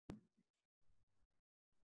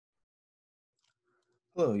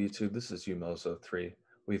Hello YouTube, this is Umozo3.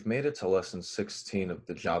 We've made it to lesson 16 of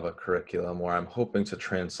the Java curriculum where I'm hoping to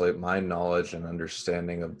translate my knowledge and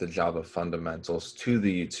understanding of the Java fundamentals to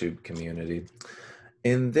the YouTube community.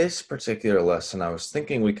 In this particular lesson, I was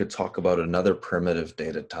thinking we could talk about another primitive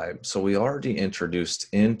data type. So we already introduced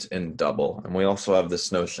int and double, and we also have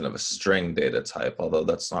this notion of a string data type, although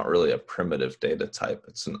that's not really a primitive data type,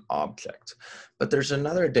 it's an object. But there's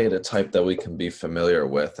another data type that we can be familiar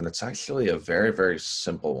with, and it's actually a very, very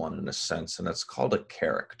simple one in a sense, and it's called a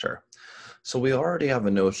character. So we already have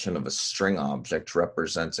a notion of a string object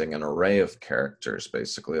representing an array of characters,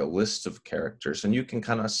 basically a list of characters. And you can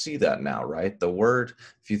kind of see that now, right? The word,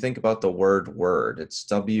 if you think about the word word, it's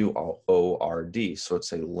W-O-R-D. So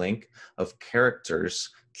it's a link of characters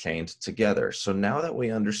chained together. So now that we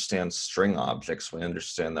understand string objects, we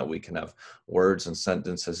understand that we can have words and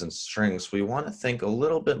sentences and strings, we want to think a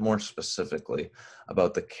little bit more specifically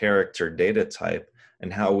about the character data type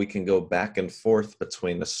and how we can go back and forth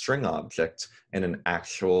between a string object and an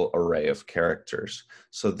actual array of characters.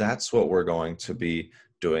 So that's what we're going to be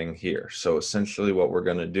doing here. So essentially what we're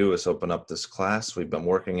going to do is open up this class. We've been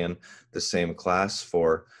working in the same class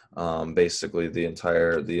for basically all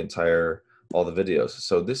the videos.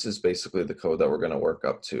 So this is basically the code that we're going to work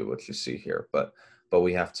up to, what you see here, but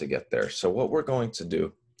we have to get there. So what we're going to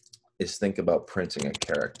do is think about printing a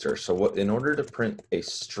character. So in order to print a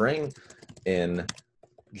string in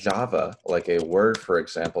Java, like a word, for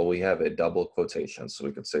example, we have a double quotation. So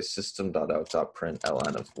we could say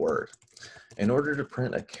System.out.println of word. In order to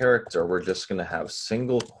print a character, we're just going to have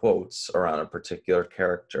single quotes around a particular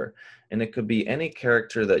character. And it could be any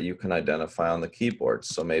character that you can identify on the keyboard.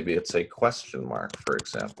 So maybe it's a question mark, for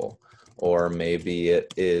example, or maybe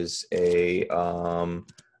it is a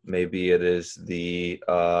maybe it is the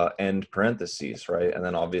end parentheses, right? And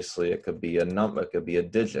then obviously it could be a number, it could be a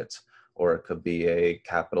digit, or it could be a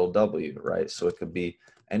capital W, right? So it could be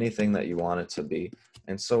anything that you want it to be.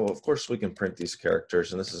 And so of course we can print these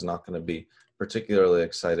characters, and this is not going to be particularly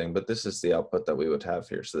exciting, but this is the output that we would have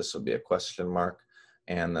here. So this would be a question mark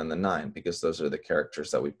and then the 9, because those are the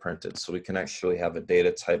characters that we printed. So we can actually have a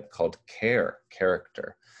data type called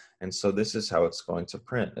character. And so this is how it's going to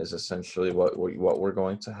print, is essentially what we're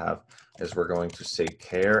going to have is we're going to say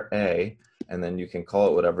char a, and then you can call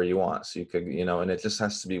it whatever you want. So you could, and it just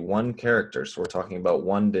has to be one character. So we're talking about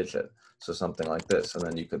one digit. So something like this. And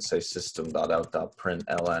then you could say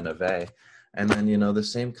system.out.println of a. And then, the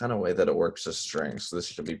same kind of way that it works as strings. So this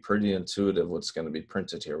should be pretty intuitive what's going to be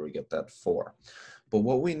printed here. We get that 4. But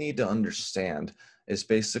what we need to understand is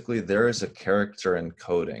basically there is a character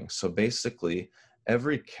encoding. So basically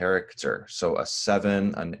every character, so a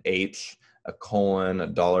 7, an H, a colon,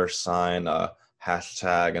 a $sign, a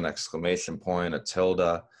hashtag, an exclamation point, a tilde,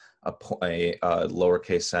 a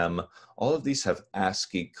lowercase m, all of these have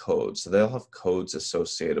ASCII codes. So they'll have codes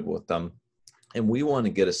associated with them. And we want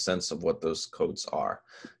to get a sense of what those codes are.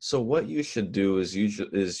 So what you should do is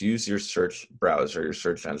use your search browser, your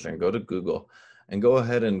search engine, go to Google, and go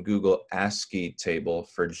ahead and Google ASCII table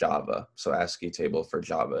for Java. So ASCII table for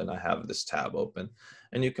Java, and I have this tab open.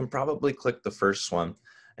 And you can probably click the first one.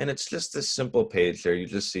 And it's just this simple page there. You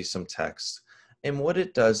just see some text. And what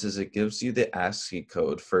it does is it gives you the ASCII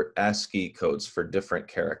codes for different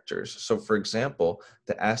characters. So for example,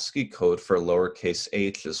 the ASCII code for lowercase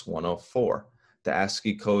h is 104. The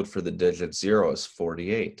ASCII code for the digit 0 is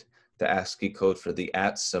 48. The ASCII code for the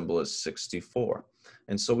 @ symbol is 64.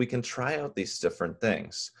 And so we can try out these different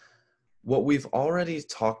things. What we've already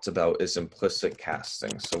talked about is implicit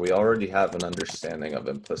casting. So we already have an understanding of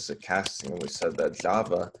implicit casting. And we said that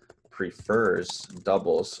Java prefers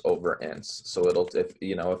doubles over ints. So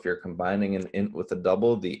if you're combining an int with a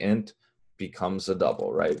double, the int becomes a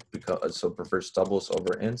double, right? So it prefers doubles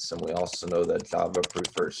over ints. And we also know that Java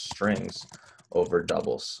prefers strings over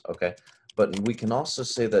doubles, okay? But we can also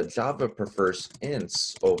say that Java prefers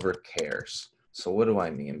ints over chars. So what do I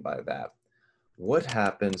mean by that? What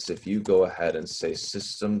happens if you go ahead and say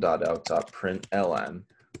system.out.println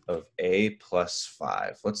of a plus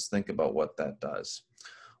 5? Let's think about what that does.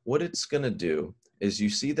 What it's going to do is you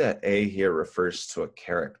see that a here refers to a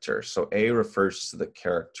character. So a refers to the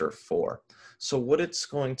character 4. So what it's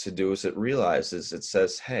going to do is it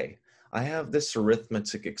says, hey, I have this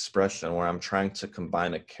arithmetic expression where I'm trying to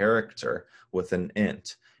combine a character with an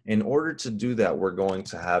int. In order to do that, we're going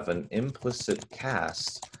to have an implicit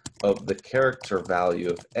cast of the character value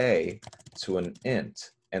of a to an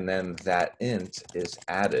int, and then that int is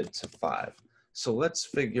added to 5. So let's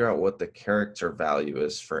figure out what the character value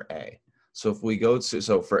is for a. So if we go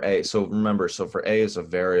to, for a is a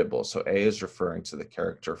variable, so a is referring to the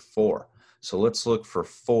character 4. So let's look for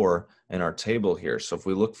 4 in our table here. So if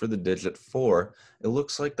we look for the digit 4, it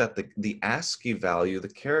looks like that the ASCII value, the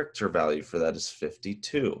character value for that is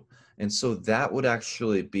 52. And so that would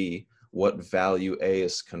actually be what value A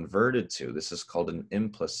is converted to. This is called an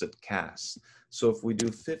implicit cast. So if we do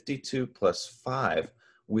 52 plus 5,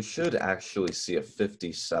 we should actually see a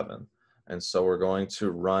 57. And so we're going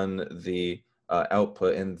to run the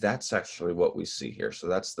output, and that's actually what we see here. So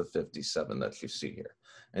that's the 57 that you see here.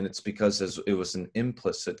 And it's because it was an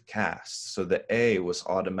implicit cast. So the A was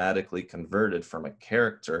automatically converted from a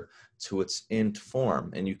character to its int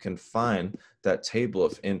form. And you can find that table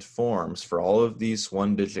of int forms for all of these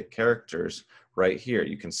one-digit characters right here.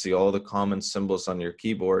 You can see all the common symbols on your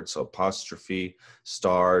keyboard. So apostrophe,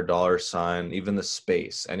 star, $, even the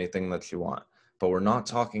space, anything that you want. But we're not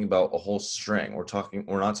talking about a whole string. We're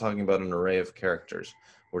not talking about an array of characters.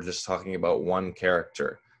 We're just talking about one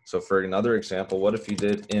character. So for another example, what if you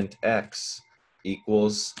did int x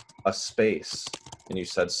equals a space and you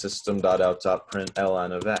said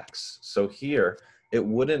System.out.println of x? So here it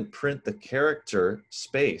wouldn't print the character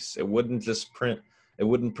space. It wouldn't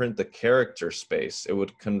print the character space. It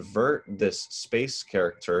would convert this space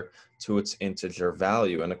character to its integer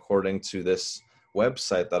value. And according to this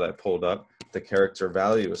website that I pulled up, the character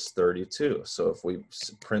value is 32. So if we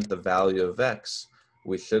print the value of x,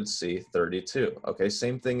 we should see 32. Okay,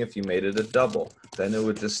 same thing if you made it a double. Then it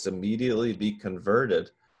would just immediately be converted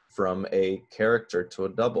from a character to a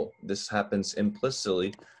double. This happens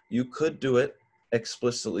implicitly. You could do it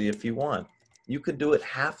explicitly if you want. You could do it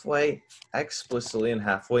halfway explicitly and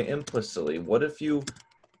halfway implicitly. What if you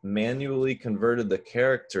manually converted the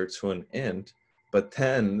character to an int, but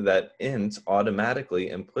then that int automatically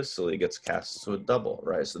implicitly gets cast to a double,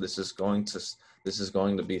 right? So this is going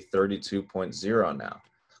to be 32.0 now.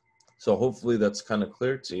 So hopefully that's kind of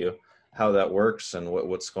clear to you how that works and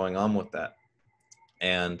what's going on with that.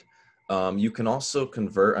 And you can also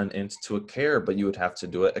convert an int to a char, but you would have to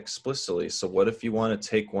do it explicitly. So what if you want to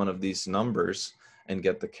take one of these numbers and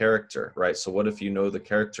get the character, right? So what if you know the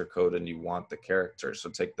character code and you want the character? So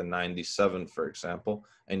take the 97, for example,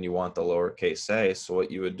 and you want the lowercase a. So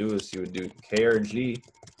what you would do is you would do charg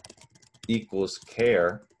equals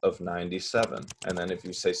char of 97. And then if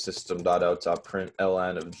you say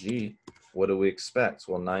System.out.println of g, what do we expect?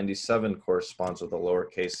 Well, 97 corresponds with a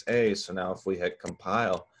lowercase a. So now if we hit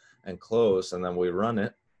compile and close and then we run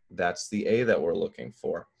it, that's the a that we're looking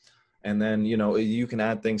for. And then, you know, you can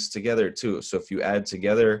add things together too. So if you add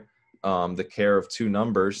together the char of two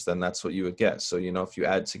numbers, then that's what you would get. So, you know, if you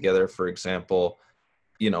add together, for example,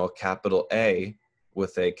 you know, a capital A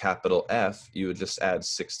with a capital F, you would just add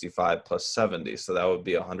 65 plus 70. So that would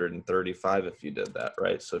be 135 if you did that,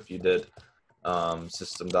 right? So if you did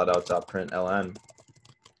System.out.println,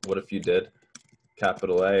 what if you did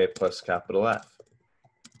capital A plus capital F?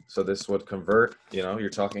 So this would convert, you know, you're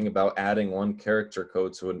talking about adding one character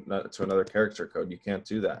code to another character code. You can't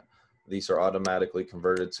do that. These are automatically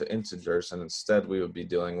converted to integers, and instead we would be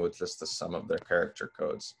dealing with just the sum of their character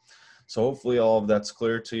codes. So hopefully all of that's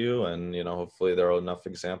clear to you, and you know, hopefully there are enough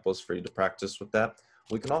examples for you to practice with that.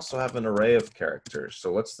 We can also have an array of characters.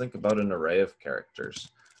 So let's think about an array of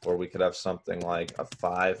characters where we could have something like a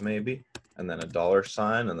 5 maybe, and then a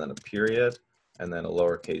 $, and then a period, and then a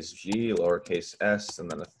lowercase g, lowercase s, and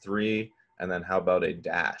then a 3, and then how about a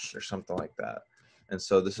dash or something like that. And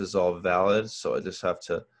so this is all valid. So I just have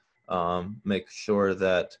to make sure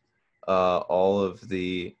that all of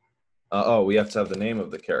the, we have to have the name of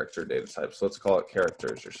the character data type. So let's call it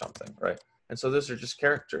characters or something, right? And so those are just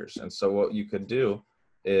characters. And so what you could do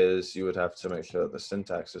is you would have to make sure that the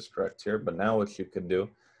syntax is correct here. But now what you could do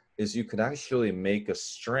is you could actually make a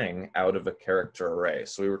string out of a character array.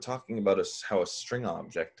 So we were talking about how a string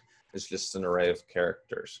object is just an array of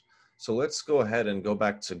characters. So let's go ahead and go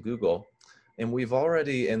back to Google. And we've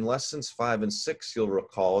already, in lessons 5 and 6, you'll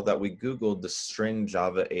recall that we Googled the String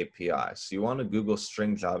Java API. So you want to Google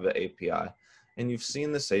String Java API. And you've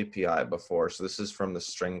seen this API before. So this is from the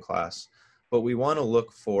string class. But we want to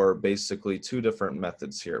look for basically two different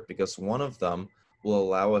methods here, because one of them will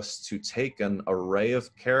allow us to take an array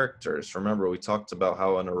of characters. Remember, we talked about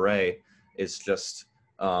how an array is just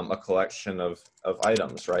a collection of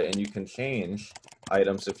items, right? And you can change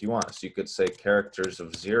items if you want. So you could say characters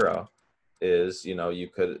of 0 is, you know, you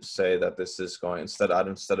could say that this is going, instead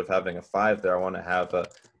of having a 5 there, I want to have a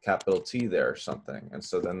capital T there or something. And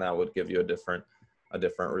so then that would give you a different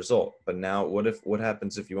result. But now what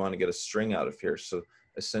happens if you want to get a string out of here? So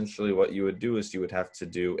essentially what you would do is you would have to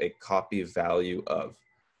do a copy value of.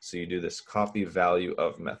 So you do this copy value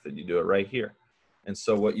of method. You do it right here. And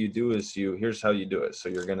so what you do is here's how you do it. So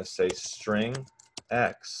you're going to say string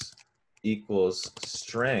x equals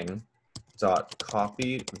string dot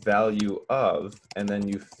copy value of, and then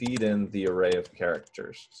you feed in the array of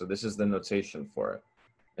characters. So this is the notation for it.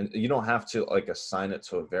 And you don't have to like assign it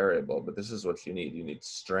to a variable, but this is what you need. You need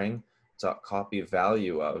string dot copy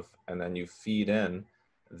value of, and then you feed in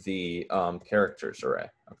the characters array,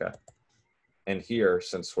 okay? And here,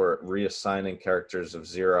 since we're reassigning characters of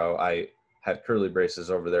 0, I had curly braces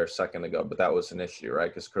over there a second ago, but that was an issue, right?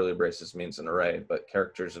 Because curly braces means an array, but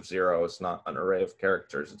characters of 0 is not an array of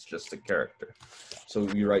characters, it's just a character. So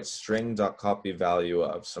you write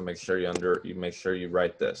string.copyValueOf. So make sure you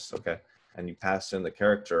write this, okay? And you pass in the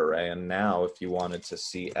character array, and now if you wanted to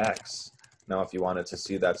see X, now if you wanted to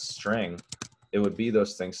see that string, it would be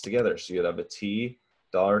those things together. So you'd have a $,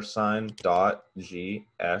 dot G,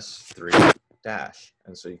 S3 dash.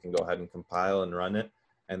 And so you can go ahead and compile and run it.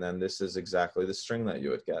 And then this is exactly the string that you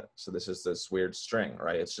would get. So this is this weird string,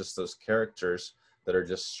 right? It's just those characters that are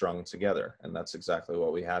just strung together. And that's exactly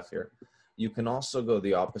what we have here. You can also go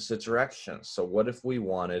the opposite direction. So what if we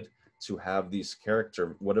wanted to have these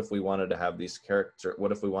what if we wanted to have a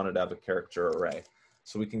character array?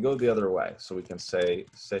 So we can go the other way. So we can say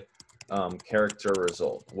character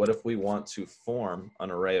result. What if we want to form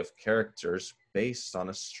an array of characters based on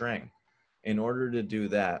a string? In order to do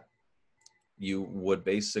that, you would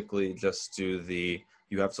basically just do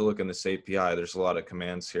you have to look in this API, there's a lot of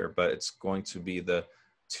commands here, but it's going to be the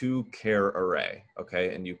toChar array,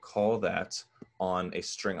 okay? And you call that on a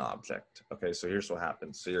string object, okay? So here's what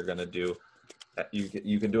happens. So you're gonna do,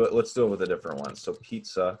 you can do it, let's do it with a different one. So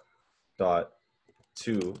pizza dot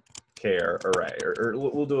toChar array, or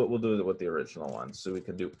we'll do it with the original one. So we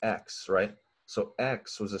could do X, right? So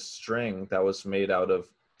X was a string that was made out of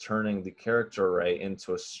turning the character array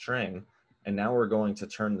into a string. And now we're going to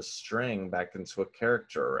turn the string back into a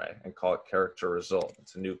character array and call it character result.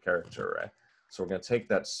 It's a new character array. So we're going to take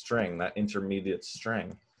that string, that intermediate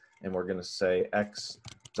string, and we're going to say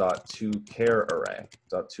x.toChar array.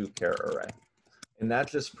 And that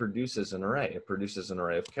just produces an array. It produces an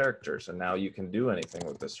array of characters. And now you can do anything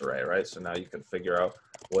with this array, right? So now you can figure out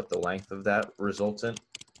what the length of that resultant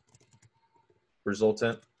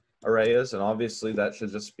array is, and obviously that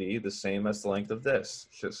should just be the same as the length of this,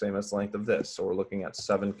 So we're looking at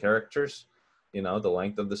 7 characters. You know, the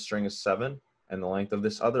length of the string is 7, and the length of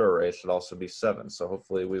this other array should also be 7. So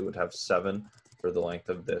hopefully we would have 7 for the length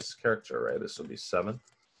of this character array. This will be 7.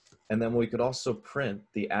 And then we could also print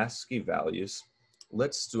the ASCII values.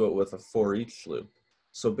 Let's do it with a for each loop.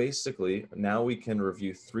 So basically, now we can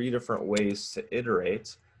review 3 different ways to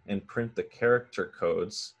iterate and print the character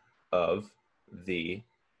codes of the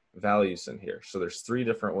values in here. So there's 3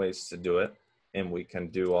 different ways to do it, and we can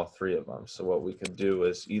do all 3 of them. So what we could do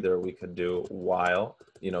is either we could do while,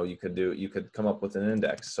 you could come up with an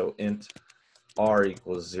index. So int r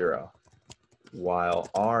equals 0, while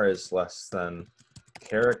r is less than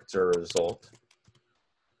character result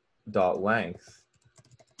dot length,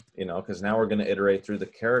 because now we're going to iterate through the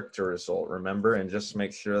character result, remember, and just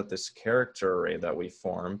make sure that this character array that we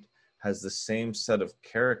formed has the same set of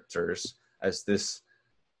characters as this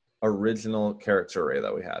original character array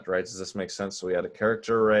that we had, right? Does this make sense? So we had a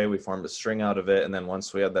character array, we formed a string out of it, and then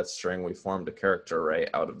once we had that string, we formed a character array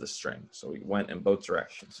out of the string. So we went in both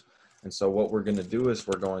directions. And so what we're going to do is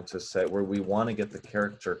we're going to say where we want to get the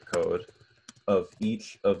character code of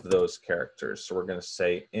each of those characters. So we're going to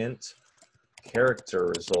say int character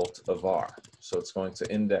result of r. So it's going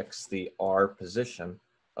to index the r position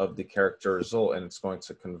of the character result, and it's going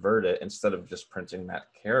to convert it. Instead of just printing that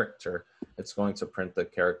character, it's going to print the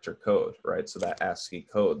character code, right? So that ASCII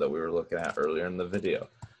code that we were looking at earlier in the video.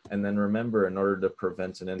 And then remember, in order to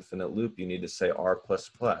prevent an infinite loop, you need to say r++,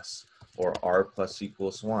 or r plus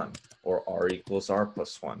equals 1, or r equals r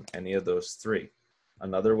plus 1, any of those 3.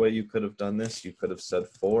 Another way you could have done this, you could have said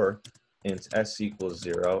for int s equals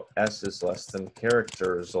 0, s is less than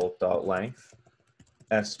character result dot length,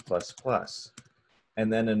 s++.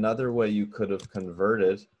 And then another way you could have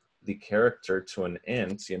converted the character to an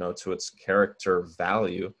int, to its character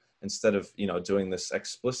value, instead of, doing this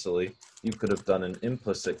explicitly, you could have done an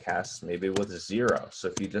implicit cast maybe with 0. So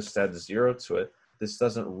if you just add 0 to it, this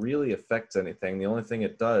doesn't really affect anything. The only thing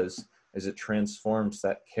it does is it transforms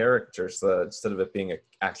that character so that instead of it being an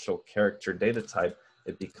actual character data type,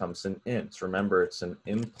 it becomes an int. Remember, it's an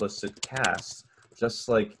implicit cast, just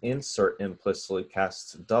like ints are implicitly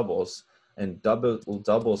cast to doubles, and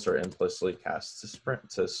doubles are implicitly cast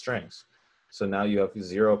to strings. So now you have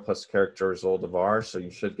 0 plus character result of r, so you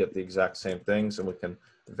should get the exact same things, and we can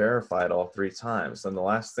verify it all 3 times. Then the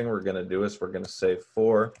last thing we're going to do is we're going to say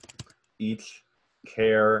for each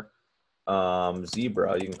char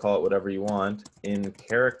zebra, you can call it whatever you want, in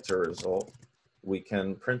character result, we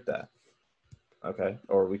can print that. Okay,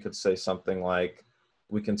 or we could say something like,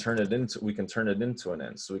 we can turn it into an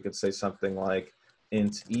int. So we could say something like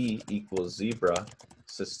int e equals zebra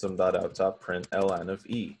System.out.println of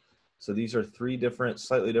e. So these are three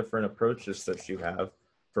slightly different approaches that you have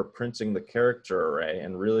for printing the character array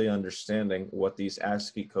and really understanding what these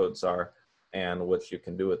ASCII codes are and what you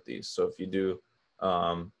can do with these. So if you do,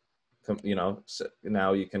 you know,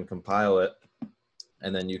 now you can compile it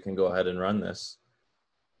and then you can go ahead and run this.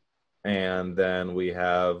 And then we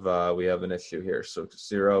have an issue here. So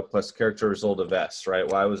 0 plus character result of s, right?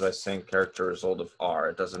 Why was I saying character result of r?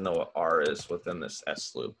 It doesn't know what r is within this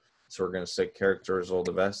s loop. So we're going to say character result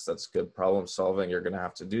of s. That's good problem solving. You're going to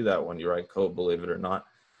have to do that when you write code, believe it or not.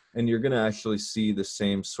 And you're going to actually see the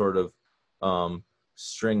same sort of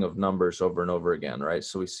string of numbers over and over again, right?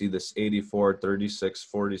 So we see this 84, 36,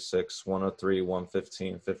 46, 103,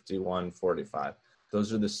 115, 51, 45.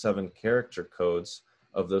 Those are the 7 character codes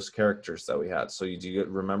of those characters that we had. So you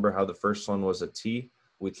remember how the first one was a T?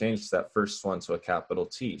 We changed that first one to a capital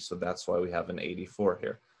T. So that's why we have an 84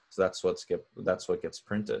 here. So that's what gets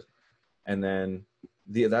printed. And then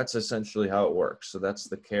that's essentially how it works. So that's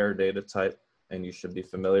the char data type. And you should be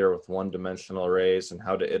familiar with one-dimensional arrays and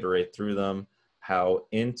how to iterate through them, how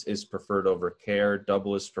int is preferred over char,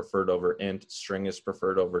 double is preferred over int, string is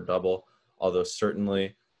preferred over double, although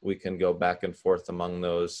certainly we can go back and forth among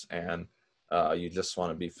those, and you just want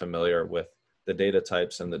to be familiar with the data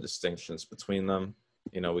types and the distinctions between them.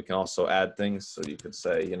 You know, we can also add things. So you could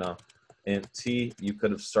say, you know, int t, you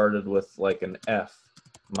could have started with like an f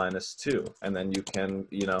minus 2, and then you can,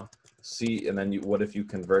 you know, see, and then what if you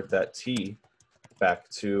convert that t back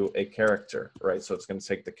to a character, right? So it's going to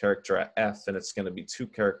take the character at f, and it's going to be 2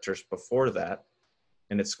 characters before that,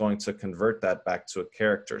 and it's going to convert that back to a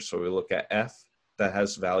character. So we look at f, that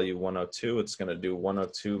has value 102. It's going to do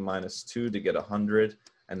 102 minus 2 to get 100.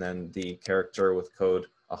 And then the character with code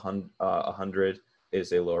 100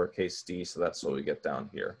 is a lowercase d. So that's what we get down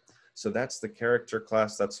here. So that's the character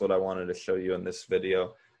class. That's what I wanted to show you in this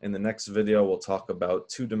video. In the next video, we'll talk about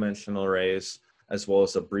 2-dimensional arrays, as well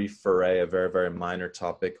as a brief array, a very, very minor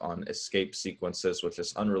topic on escape sequences, which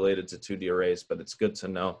is unrelated to 2D arrays, but it's good to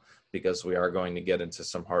know because we are going to get into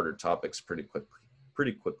some harder topics pretty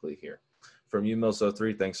quickly here. From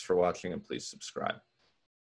umills03, thanks for watching, and please subscribe.